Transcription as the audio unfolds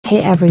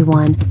Hey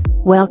everyone!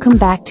 Welcome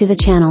back to the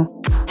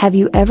channel. Have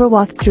you ever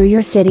walked through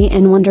your city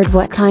and wondered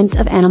what kinds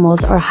of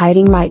animals are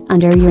hiding right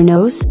under your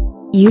nose?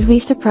 You'd be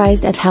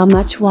surprised at how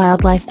much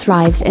wildlife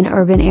thrives in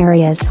urban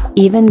areas,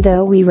 even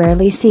though we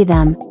rarely see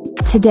them.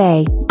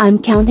 Today, I'm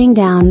counting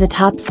down the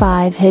top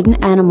 5 hidden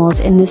animals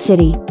in the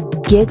city.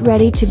 Get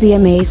ready to be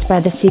amazed by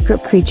the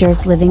secret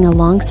creatures living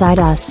alongside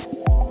us.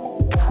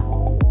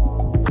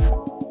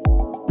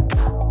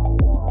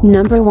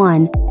 Number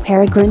 1,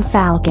 Peregrine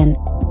Falcon.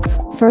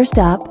 First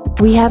up,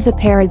 we have the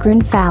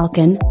Peregrine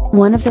Falcon,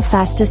 one of the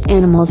fastest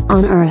animals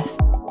on Earth.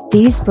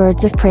 These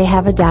birds of prey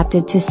have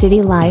adapted to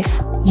city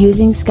life,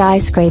 using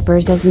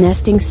skyscrapers as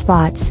nesting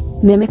spots,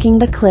 mimicking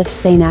the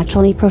cliffs they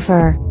naturally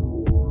prefer.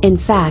 In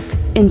fact,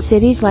 in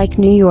cities like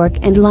New York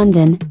and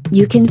London,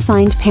 you can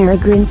find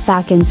peregrine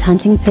falcons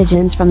hunting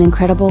pigeons from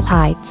incredible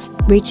heights,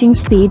 reaching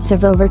speeds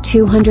of over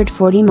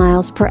 240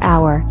 miles per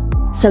hour.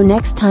 So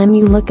next time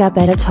you look up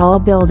at a tall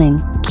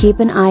building, keep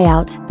an eye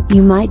out,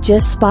 you might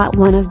just spot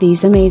one of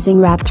these amazing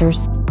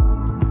raptors.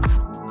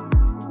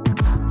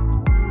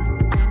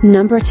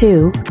 Number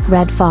 2,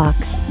 Red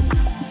Fox.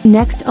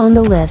 Next on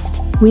the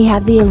list, we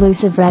have the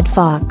elusive red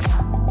fox.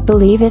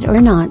 Believe it or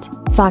not,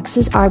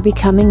 foxes are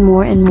becoming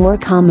more and more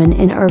common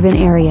in urban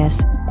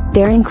areas.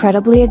 They're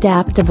incredibly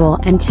adaptable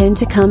and tend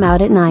to come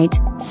out at night,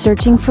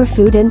 searching for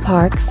food in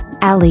parks,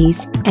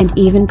 alleys, and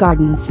even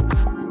gardens.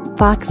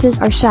 Foxes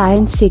are shy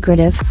and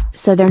secretive,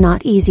 so they're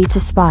not easy to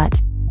spot.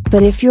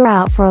 But if you're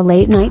out for a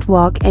late night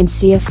walk and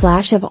see a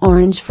flash of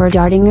orange fur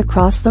darting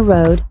across the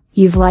road,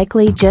 you've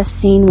likely just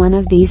seen one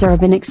of these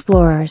urban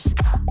explorers.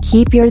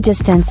 Keep your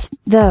distance,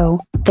 though,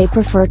 they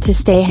prefer to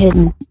stay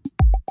hidden.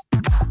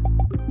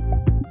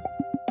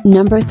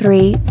 Number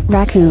 3,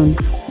 Raccoon.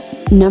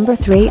 Number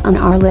 3 on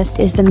our list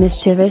is the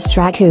mischievous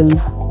raccoon.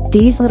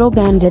 These little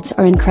bandits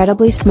are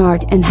incredibly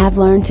smart and have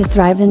learned to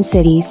thrive in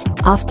cities,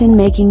 often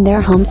making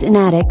their homes in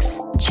attics,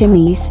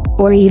 chimneys,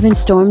 or even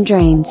storm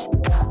drains.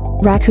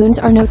 Raccoons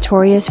are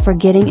notorious for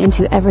getting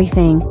into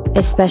everything,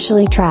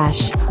 especially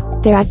trash.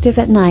 They're active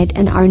at night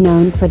and are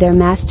known for their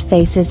masked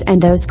faces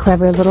and those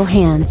clever little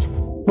hands.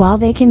 While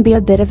they can be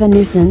a bit of a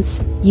nuisance,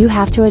 you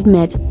have to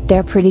admit,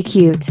 they're pretty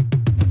cute.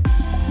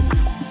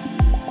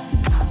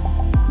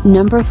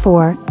 Number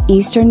 4,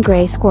 Eastern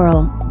Gray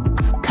Squirrel.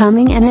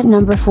 Coming in at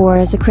number 4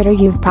 is a critter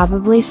you've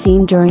probably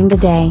seen during the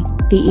day,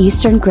 the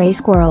Eastern Gray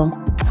Squirrel.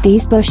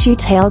 These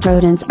bushy-tailed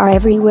rodents are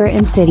everywhere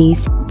in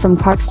cities, from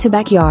parks to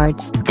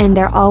backyards, and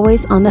they're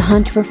always on the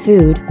hunt for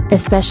food,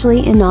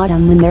 especially in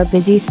autumn when they're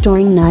busy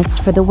storing nuts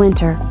for the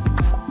winter.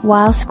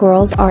 While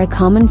squirrels are a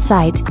common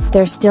sight,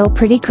 they're still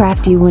pretty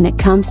crafty when it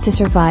comes to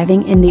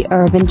surviving in the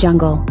urban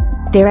jungle.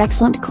 They're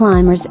excellent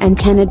climbers and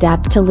can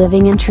adapt to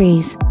living in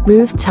trees,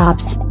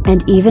 rooftops,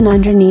 and even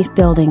underneath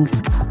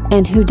buildings.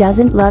 And who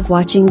doesn't love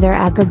watching their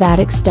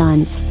acrobatic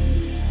stunts?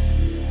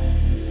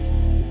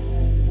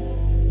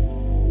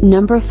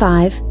 Number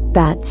 5,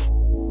 Bats.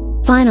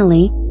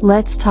 Finally,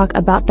 let's talk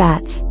about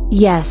bats.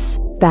 Yes,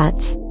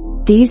 bats.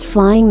 These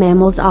flying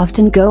mammals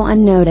often go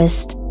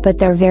unnoticed, but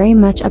they're very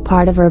much a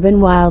part of urban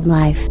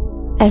wildlife.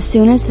 As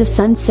soon as the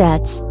sun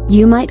sets,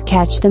 you might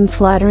catch them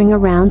fluttering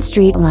around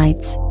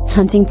streetlights,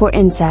 hunting for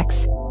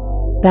insects.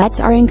 Bats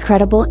are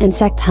incredible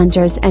insect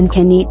hunters and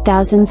can eat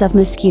thousands of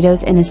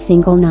mosquitoes in a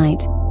single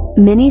night.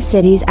 Many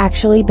cities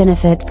actually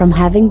benefit from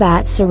having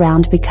bats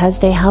around because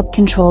they help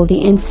control the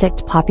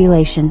insect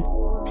population.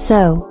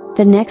 So,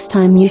 the next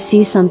time you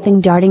see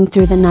something darting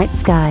through the night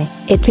sky,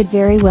 it could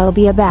very well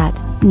be a bat,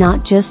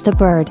 not just a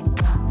bird.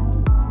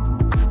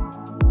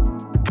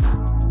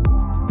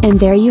 And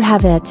there you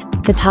have it,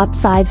 the top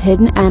 5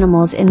 hidden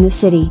animals in the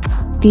city.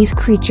 These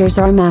creatures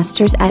are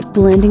masters at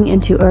blending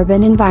into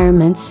urban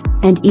environments,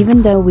 and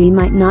even though we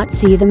might not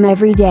see them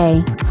every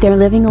day, they're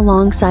living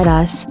alongside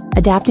us,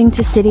 adapting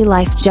to city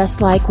life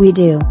just like we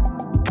do.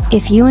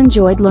 If you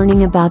enjoyed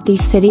learning about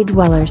these city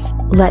dwellers,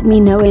 let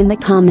me know in the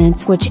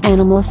comments which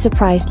animal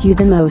surprised you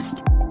the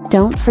most.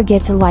 Don't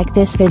forget to like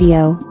this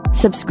video,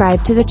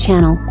 subscribe to the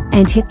channel,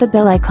 and hit the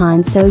bell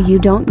icon so you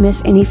don't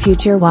miss any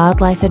future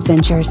wildlife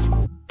adventures.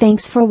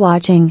 Thanks for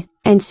watching,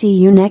 and see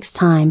you next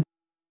time.